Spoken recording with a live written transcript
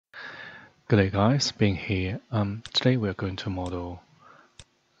Good day guys, being here. Today we're going to model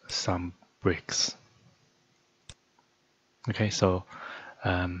some bricks. Okay, so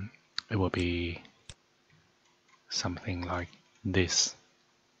it will be something like this.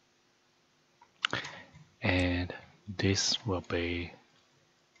 And this will be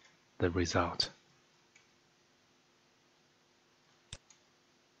the result.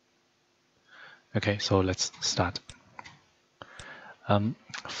 Okay, so let's start.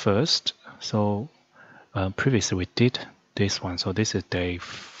 First, so previously we did this one. So this is day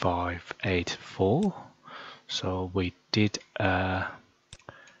 584. So we did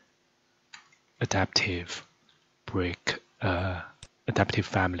adaptive brick, adaptive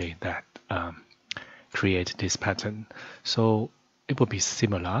family that create this pattern. So it will be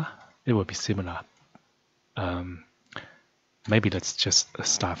similar. Maybe let's just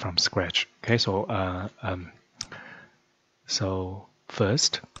start from scratch. Okay, so so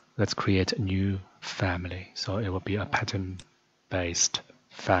first let's create a new family. So it will be a pattern-based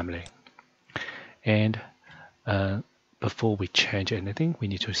family. And before we change anything, we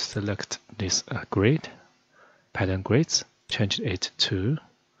need to select this grid, pattern grids, change it to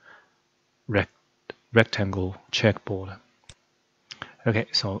rectangle checkboard. Okay,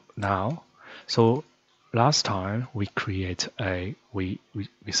 so now, so last time we create a we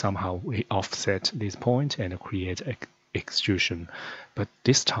somehow offset this point and create a extrusion, but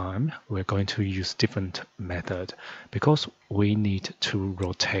this time we're going to use different method because we need to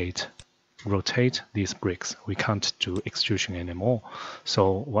rotate these bricks. We can't do extrusion anymore.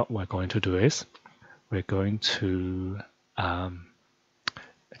 So what we're going to do is we're going to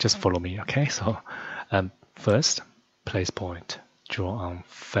just follow me. Okay, so first place point, draw on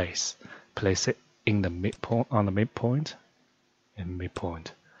face, place it in the midpoint, on the midpoint and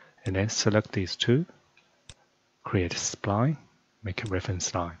midpoint, and then select these two, create a spline, make a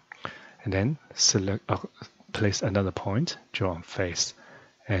reference line, and then select place another point, draw on face,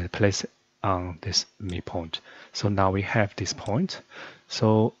 and place it on this midpoint. So now we have this point.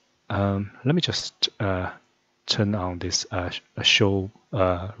 So let me just turn on this show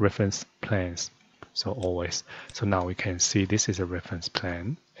reference plans. So always. So now we can see this is a reference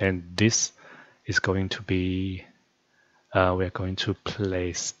plan, and this is going to be we are going to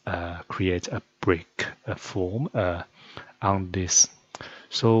place create a brick form on this.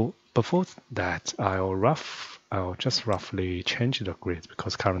 So before that, I'll just roughly change the grid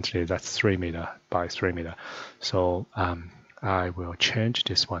because currently that's 3 meter by 3 meter. So I will change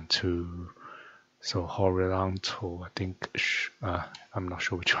this one to horizontal. I think I'm not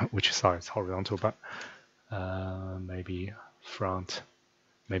sure which side is horizontal, but maybe front.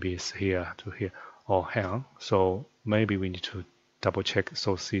 Maybe it's here to here. Oh, hang on. So maybe we need to double check.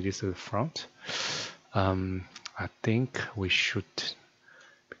 So see, this is the front. I think we should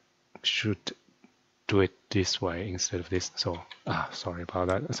do it this way instead of this. So sorry about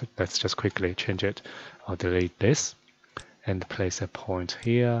that. So let's just quickly change it. I'll delete this and place a point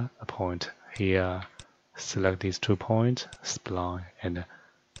here, a point here. Select these 2 points, spline and a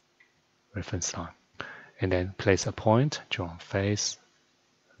reference line, and then place a point, draw on face,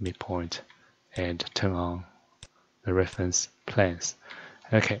 midpoint, and turn on the reference planes.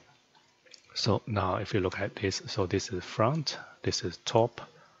 Okay, so now if you look at this, so this is front, this is top,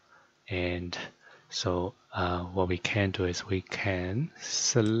 and so what we can do is we can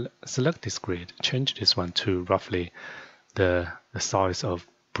select this grid, change this one to roughly the size of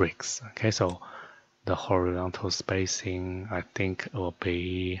bricks. Okay, so the horizontal spacing I think will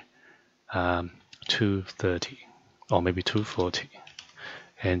be 230 or maybe 240,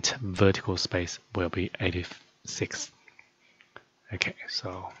 and vertical space will be 86. Okay,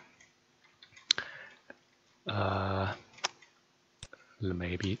 so let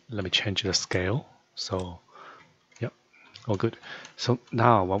me change the scale. So yep, all good. So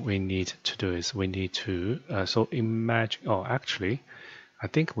now what we need to do is we need to so imagine, oh actually I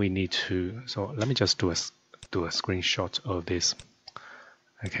think we need to, so let me just do a screenshot of this.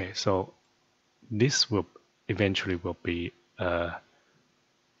 Okay, so this will eventually will be a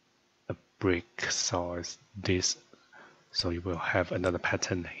brick size this, so you will have another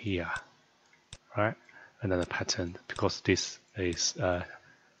pattern here, right? Another pattern because this is a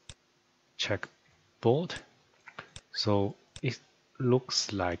checkboard. So it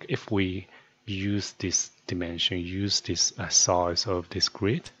looks like if we use this dimension, use this size of this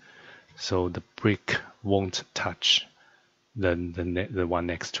grid, so the brick won't touch the one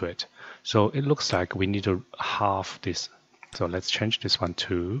next to it. So it looks like we need to halve this. So let's change this one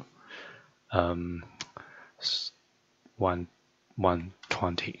to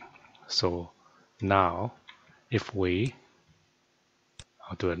 120. So now if we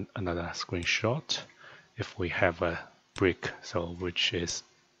I'll do another screenshot. If we have a brick, so which is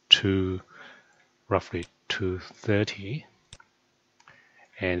roughly 230,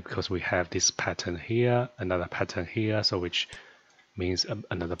 and because we have this pattern here, another pattern here, so which means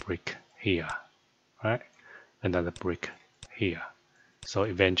another brick here, right? Another brick here. So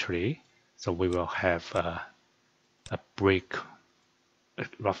eventually, so we will have a brick,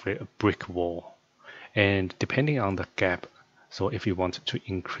 roughly a brick wall. And depending on the gap, so if you want to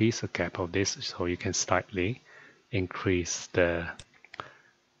increase the gap of this, so you can slightly increase the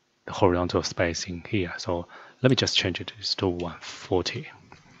horizontal spacing here. So let me just change it to 140.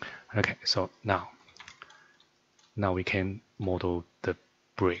 Okay, so now we can model the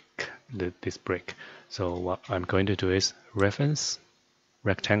brick, this brick. So what I'm going to do is reference,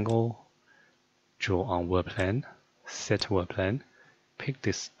 rectangle, draw on world plan, set world plan, pick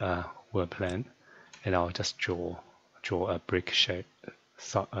this world plan, and I'll just draw a brick shape.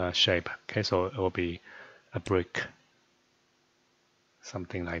 Okay, so it will be a brick,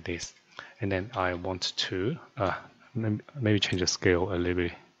 something like this. And then I want to maybe change the scale a little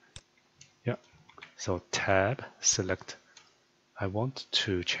bit. Yeah. So tab, select. I want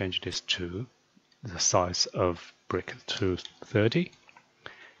to change this to the size of brick to 30,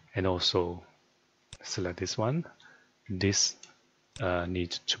 and also select this one. This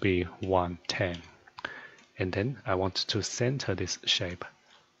needs to be 110. And then I want to center this shape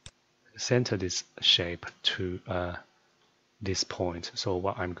to this point. So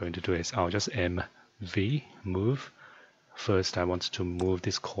what I'm going to do is I'll just MV, move. First, I want to move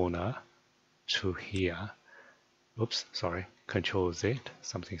this corner to here. Oops, sorry, Control Z,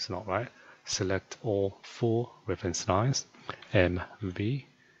 something's not right. Select all 4 reference lines, MV,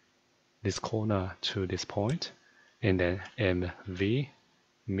 this corner to this point, and then MV,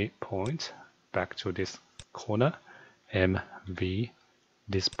 midpoint, back to this corner, MV,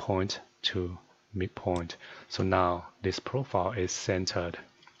 this point to midpoint. So now this profile is centered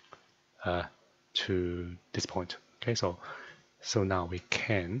to this point. Okay, so now we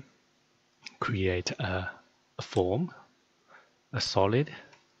can create a form, a solid,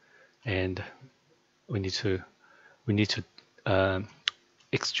 and we need to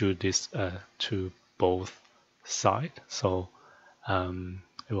extrude this to both sides. So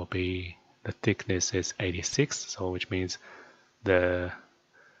it will be, the thickness is 86, so which means the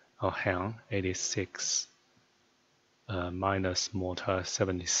 86 minus mortar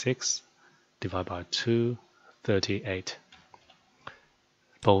 76 divided by 2, 38,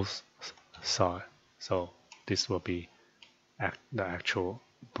 both sides. So this will be the actual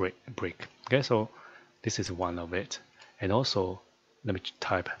brick. Okay, so this is one of it. And also, let me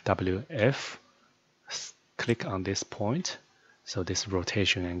type WF, click on this point, so this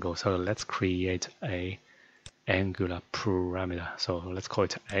rotation angle. So let's create a angular parameter. So let's call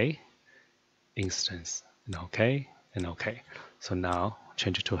it A instance, and OK, and OK. So now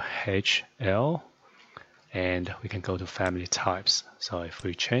change it to HL, and we can go to family types. So if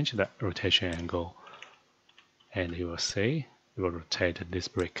we change the rotation angle, and you will see it will rotate this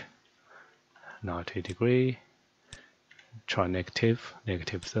brick 90 degree, try negative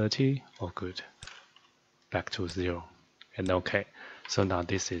 30, all good, back to 0, and OK. So now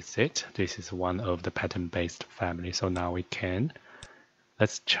this is it. This is one of the pattern-based family. So now we can,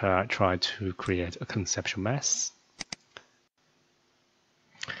 let's try to create a conceptual mass.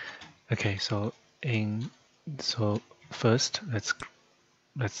 Okay, so first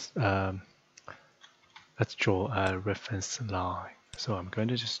let's draw a reference line. So I'm going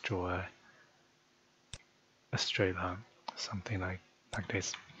to just draw a straight line, something like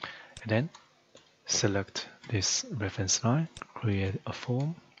this, and then select this reference line, create a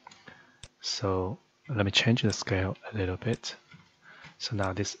form. So let me change the scale a little bit. So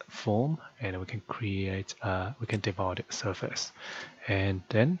now this form, and we can create, we can divide the surface, and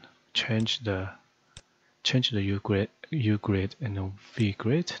then change the Ugrid and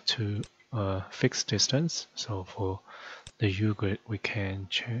Vgrid to fixed distance. So for the Ugrid, we can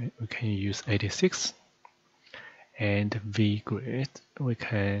use 86, and Vgrid we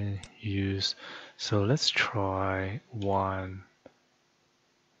can use. So let's try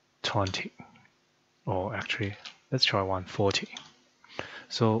 120, or actually let's try 140.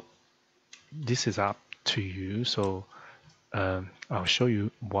 So this is up to you. So I'll show you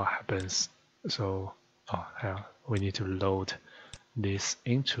what happens. So we need to load this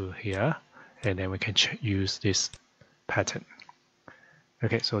into here, and then we can use this pattern.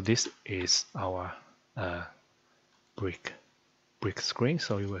 Okay, so this is our brick screen.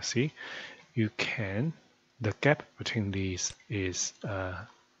 So you will see you can, the gap between these is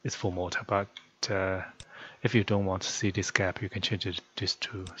for mortar, but if you don't want to see this gap, you can change this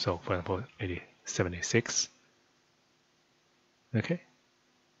to, so for example, 76. Okay.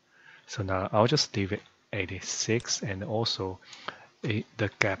 So now I'll just leave it 86, and also the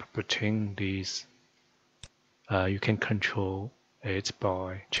gap between these, you can control it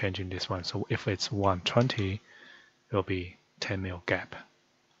by changing this one. So if it's 120, it will be 10 mil gap.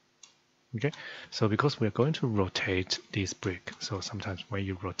 Okay, so because we're going to rotate this brick, so sometimes when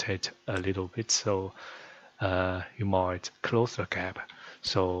you rotate a little bit, so you might close the gap.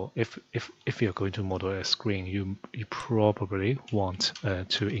 So if you're going to model a screen, you probably want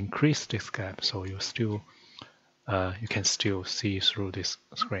to increase this gap, so you can still see through this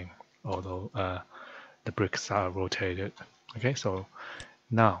screen, although the bricks are rotated. Okay, so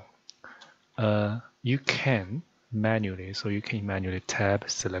now you can manually tab,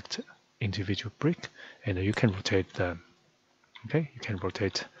 select individual brick, and you can rotate them. Okay, you can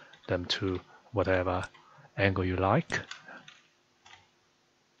rotate them to whatever angle you like,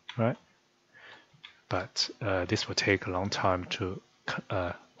 right? But this will take a long time to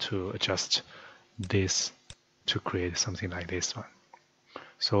adjust this to create something like this one.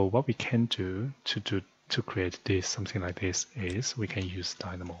 So what we can do to create this something like this is we can use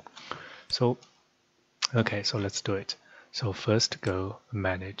Dynamo. So okay, so let's do it. So first go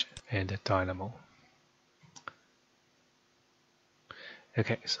Manage and Dynamo.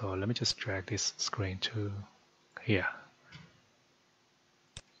 Okay, so let me just drag this screen to here.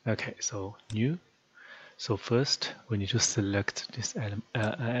 Okay, so New. So first we need to select this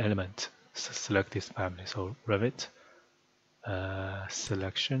element. So select this family. So Revit,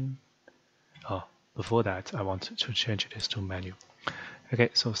 Selection. Oh, before that I want to change this to Menu. Okay,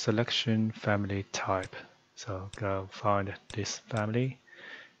 so Selection, Family, Type. So go find this family,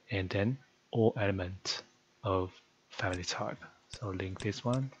 and then all elements of family type. So link this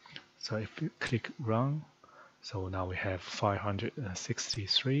one. So if you click Run, so now we have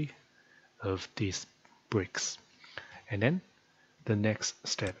 563 of these bricks. And then the next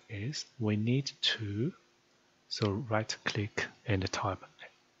step is we need to right click and type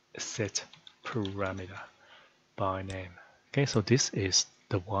Set Parameter by Name. Okay, so this is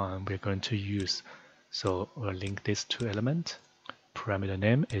the one we're going to use. So we'll link this to element. Parameter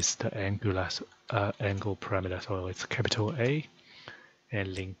name is the angle parameter, so it's capital A,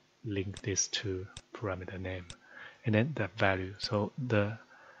 and link this to parameter name, and then the value. So the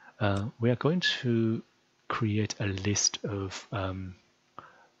we are going to create a list of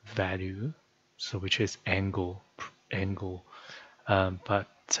value, so which is angle, but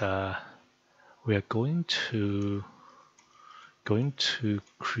we are going to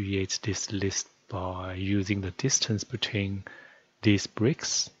create this list by using the distance between these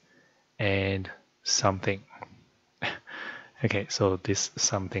bricks and something. Okay, so this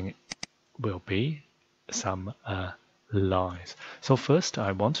something will be some lines. So first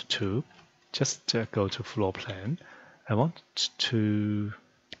I want to just go to floor plan. I want to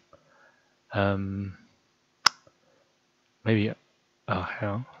maybe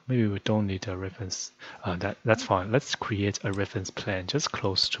maybe we don't need a reference. That's fine. Let's create a reference plan just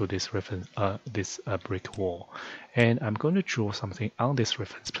close to this reference brick wall, and I'm going to draw something on this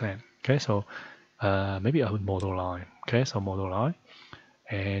reference plan. Okay, so maybe a model line. Okay, so model line,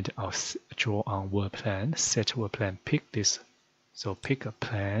 and I'll draw on world plan. Set world plan. Pick this. So pick a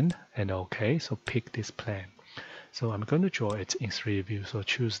plan, and okay. So pick this plan. So I'm going to draw it in 3D view. So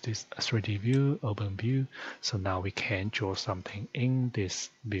choose this 3D view, open view. So now we can draw something in this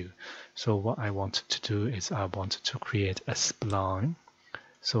view. So what I want to do is I want to create a spline.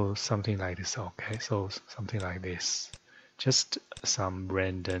 So something like this. Okay, so something like this. Just some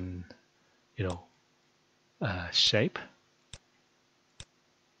random, shape.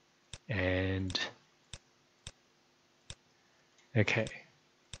 And okay.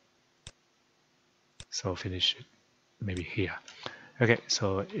 So finish it. Maybe here. Okay,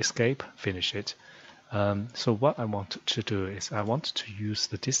 so escape, finish it. So what I want to do is I want to use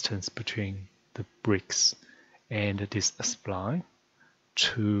the distance between the bricks and this spline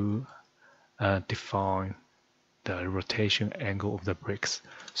to define the rotation angle of the bricks.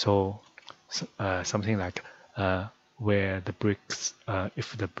 So something like where the bricks,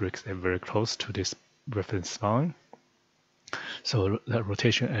 if the bricks are very close to this reference line, so the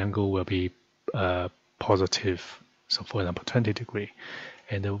rotation angle will be positive. So for example, 20 degree,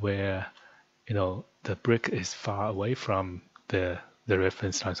 and where the brick is far away from the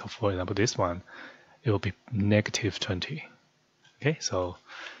reference line. So for example, this one, it will be negative 20. Okay, so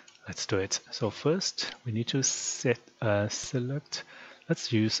let's do it. So first we need to select.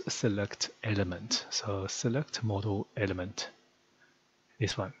 Let's use select element. So select model element.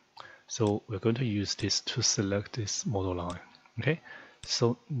 This one. So we're going to use this to select this model line. Okay,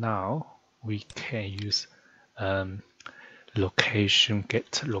 so now we can use location,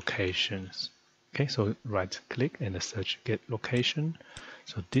 get locations. Okay, so right click and search get location.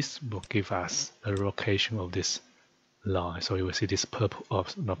 So this will give us the location of this line. So you will see this purple,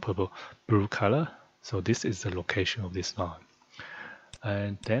 not purple, blue color. So this is the location of this line.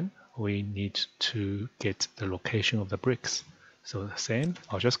 And then we need to get the location of the bricks. So the same,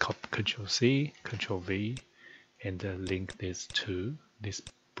 I'll just copy Control C, Control V, and link this to this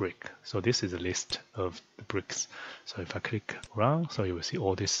brick. So this is a list of the bricks. So if I click around, so you will see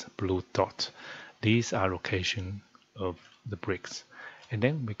all this blue dot. These are location of the bricks. And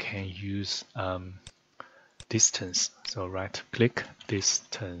then we can use distance. So right click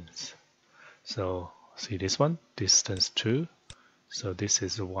distance. So see this one, distance 2. So this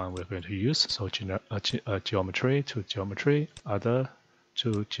is the one we're going to use. So geometry to geometry, other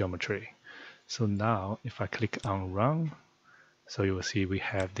to geometry. So now if I click on run, so you will see we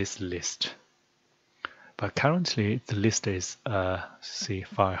have this list. But currently the list is see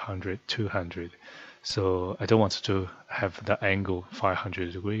 500, 200. So I don't want to have the angle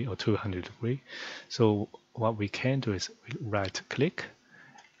 500 degree or 200 degree. So what we can do is right click,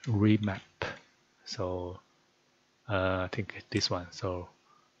 remap. So I think this one. So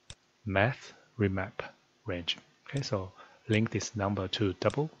math remap range. Okay, so link this number to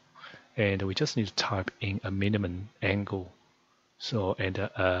double, and we just need to type in a minimum angle. So and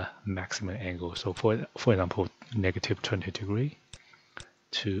a maximum angle. So for example, negative 20 degree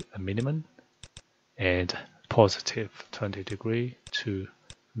to a minimum, and positive 20 degree to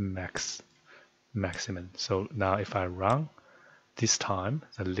maximum. So now if I run, this time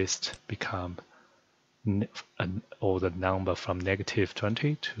the list become or the number from negative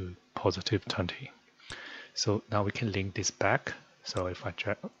 20 to positive 20. So now we can link this back. So if I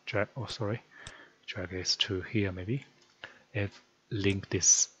drag this to here maybe, and link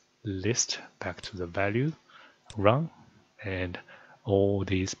this list back to the value, run, and all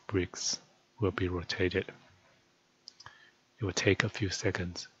these bricks will be rotated. It will take a few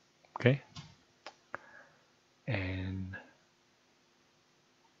seconds. Okay, and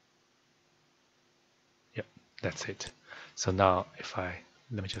yep, that's it. So now if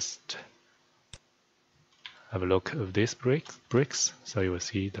let me just have a look of these bricks. So you will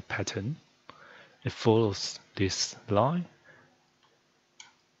see the pattern. It follows this line.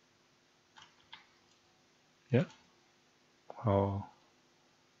 Yeah. Oh,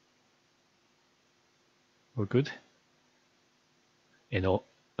 we're good. And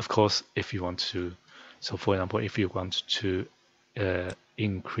of course, if you want to, so for example, if you want to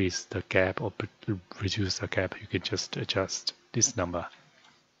increase the gap or reduce the gap, you can just adjust this number.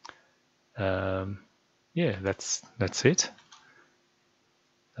 Yeah, that's it.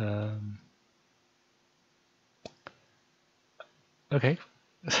 Okay.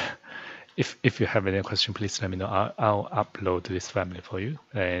 If you have any question, please let me know. I'll upload this family for you.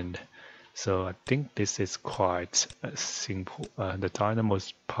 And so I think this is quite simple. The Dynamo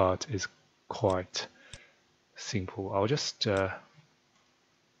part is quite simple. I'll just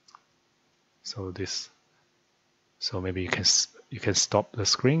so maybe you can stop the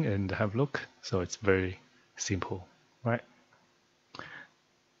screen and have a look. So it's very simple, right?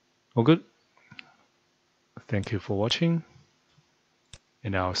 All good. Thank you for watching,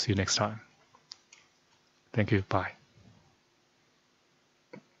 and I'll see you next time. Thank you. Bye.